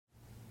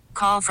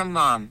call from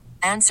mom.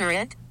 Answer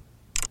it.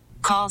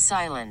 Call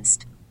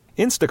silenced.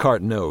 Instacart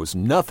knows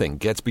nothing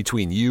gets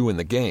between you and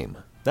the game.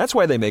 That's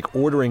why they make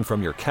ordering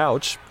from your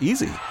couch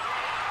easy.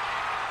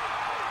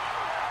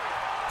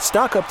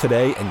 Stock up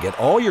today and get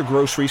all your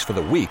groceries for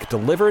the week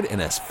delivered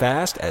in as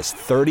fast as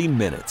 30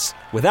 minutes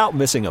without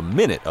missing a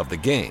minute of the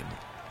game.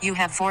 You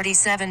have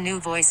 47 new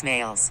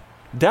voicemails.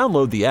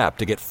 Download the app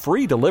to get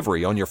free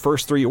delivery on your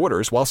first 3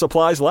 orders while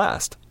supplies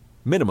last.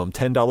 Minimum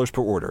 $10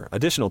 per order.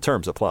 Additional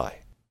terms apply.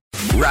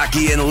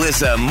 Rocky and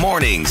Lissa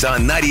mornings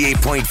on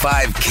 98.5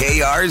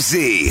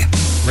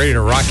 KRZ. Ready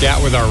to rock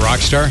out with our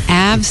Rockstar?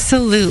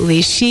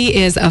 Absolutely. She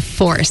is a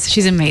force.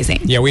 She's amazing.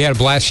 Yeah, we had a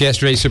blast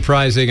yesterday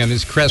surprising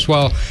Ms.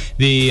 Cresswell,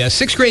 the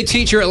 6th grade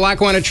teacher at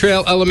Lackawanna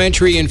Trail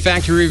Elementary in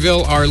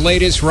Factoryville, our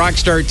latest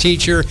Rockstar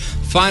teacher,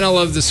 final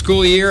of the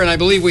school year, and I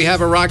believe we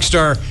have a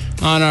Rockstar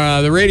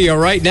on the radio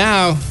right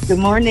now. Good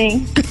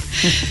morning.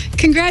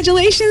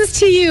 Congratulations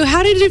to you.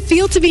 How did it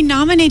feel to be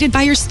nominated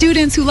by your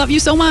students who love you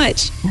so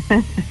much?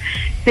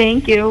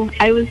 Thank you.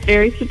 I was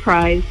very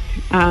surprised.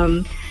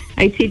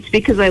 I teach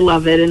because I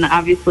love it and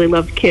obviously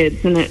love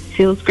kids, and it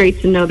feels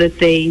great to know that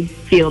they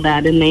feel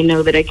that and they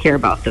know that I care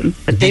about them.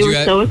 But they were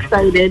so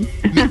excited.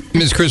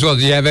 Ms. Cresswell,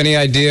 do you have any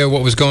idea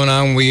what was going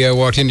on when we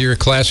walked into your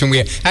classroom?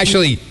 We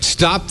actually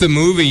stopped the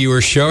movie you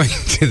were showing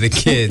to the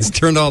kids,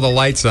 turned all the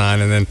lights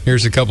on, and then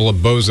here's a couple of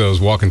bozos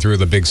walking through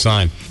with a big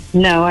sign.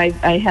 No, I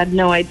had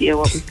no idea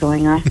what was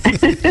going on.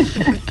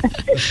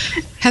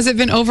 Has it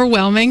been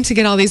overwhelming to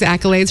get all these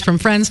accolades from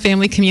friends,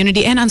 family,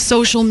 community, and on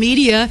social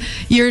media?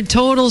 You're a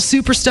total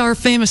superstar,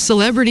 famous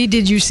celebrity.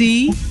 Did you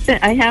see?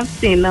 I have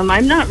seen them.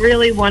 I'm not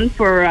really one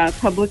for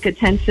public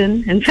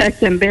attention. In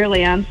fact, I'm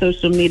barely on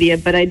social media,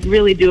 but I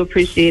really do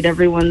appreciate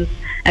everyone's.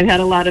 I've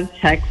had a lot of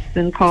texts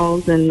and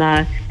calls and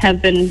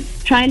have been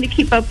trying to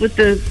keep up with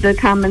the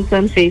comments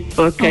on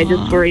Facebook. Aww. I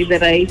just worry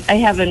that I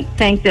haven't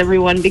thanked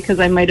everyone because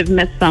I might have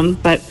missed some,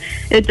 but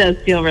it does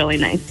feel really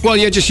nice. Well,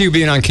 yeah, just you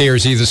being on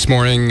KRZ this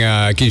morning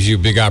gives you a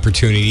big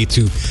opportunity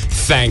to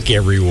thank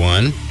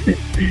everyone.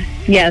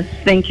 Yes,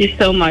 thank you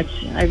so much.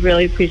 I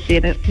really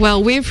appreciate it.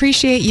 Well, we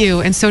appreciate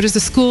you, and so does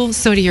the school,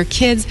 so do your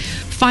kids.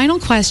 Final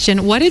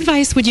question, what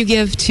advice would you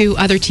give to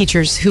other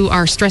teachers who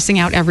are stressing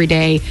out every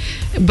day,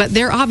 but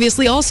they're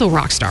obviously also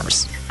rock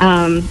stars?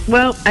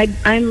 Well,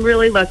 I'm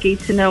really lucky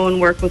to know and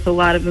work with a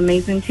lot of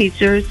amazing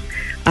teachers.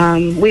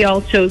 We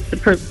all chose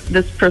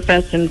this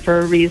profession for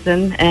a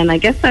reason, and I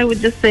guess I would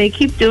just say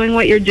keep doing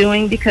what you're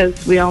doing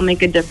because we all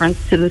make a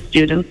difference to the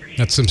students.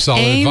 That's some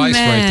solid advice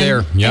right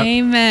there. Yep.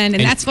 Amen.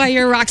 And that's why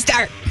you're a rock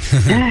star.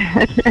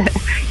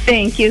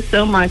 Thank you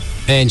so much.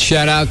 And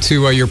shout out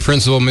to your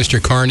principal,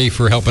 Mr. Carney,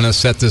 for helping us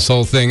set this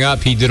whole thing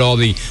up. He did all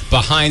the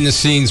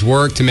behind-the-scenes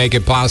work to make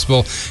it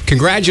possible.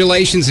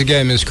 Congratulations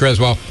again, Ms.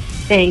 Cresswell.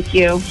 Thank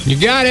you. You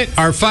got it.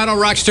 Our final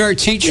Rockstar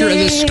teacher of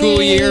the school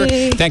year.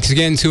 Thanks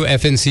again to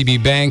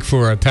FNCB Bank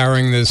for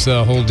powering this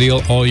whole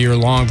deal all year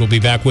long. They'll be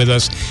back with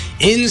us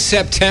in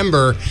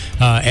September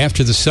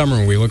after the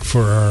summer. We look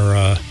for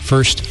our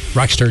first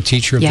Rockstar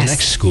teacher of the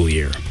next school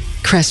year.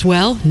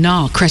 Cresswell?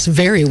 No, Cress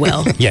very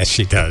well. Yes,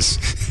 she does.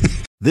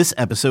 This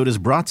episode is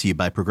brought to you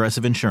by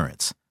Progressive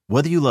Insurance.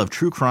 Whether you love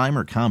true crime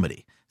or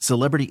comedy,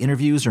 celebrity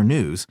interviews or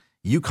news,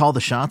 you call the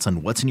shots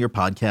on what's in your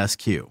podcast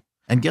queue.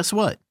 And guess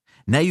what?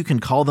 Now you can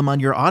call them on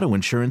your auto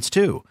insurance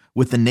too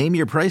with the Name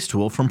Your Price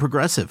tool from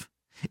Progressive.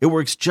 It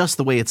works just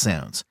the way it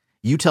sounds.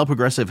 You tell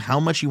Progressive how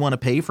much you want to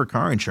pay for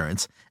car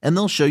insurance, and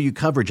they'll show you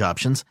coverage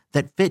options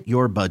that fit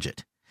your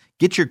budget.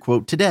 Get your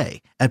quote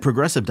today at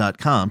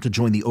Progressive.com to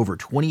join the over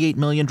 28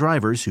 million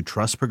drivers who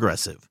trust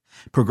Progressive.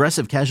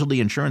 Progressive Casualty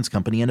Insurance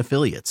Company and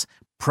Affiliates.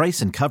 Price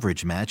and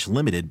coverage match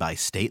limited by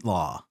state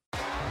law.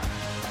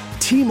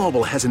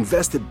 T-Mobile has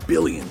invested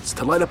billions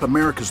to light up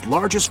America's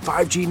largest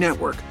 5G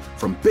network,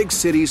 from big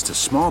cities to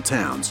small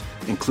towns,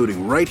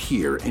 including right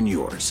here in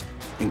yours.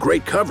 And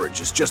great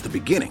coverage is just the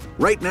beginning.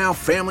 Right now,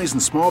 families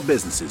and small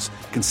businesses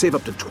can save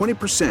up to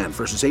 20%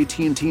 versus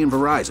AT&T and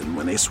Verizon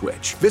when they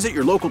switch. Visit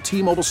your local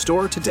T-Mobile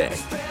store today.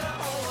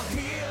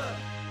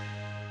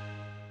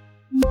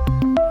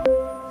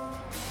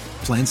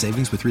 Plan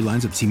savings with 3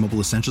 lines of T-Mobile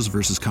Essentials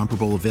versus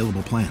comparable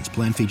available plans.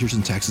 Plan features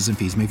and taxes and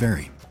fees may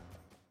vary.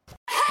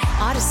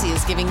 Odyssey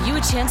is giving you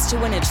a chance to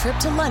win a trip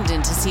to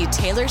London to see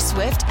Taylor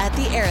Swift at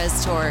the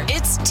Eras Tour.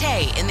 It's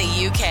Tay in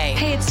the UK.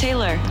 Hey, it's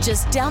Taylor.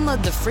 Just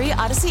download the free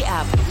Odyssey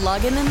app,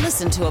 log in and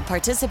listen to a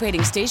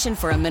participating station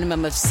for a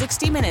minimum of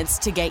 60 minutes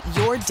to get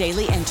your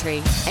daily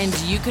entry. And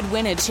you could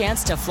win a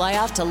chance to fly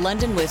off to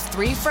London with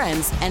 3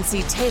 friends and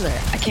see Taylor.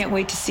 I can't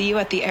wait to see you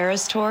at the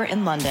Eras Tour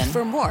in London.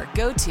 For more,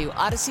 go to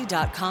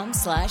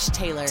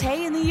odyssey.com/Taylor.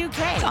 Tay in the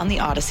UK. On the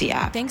Odyssey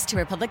app. Thanks to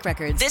Republic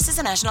Records. This is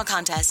a national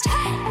contest.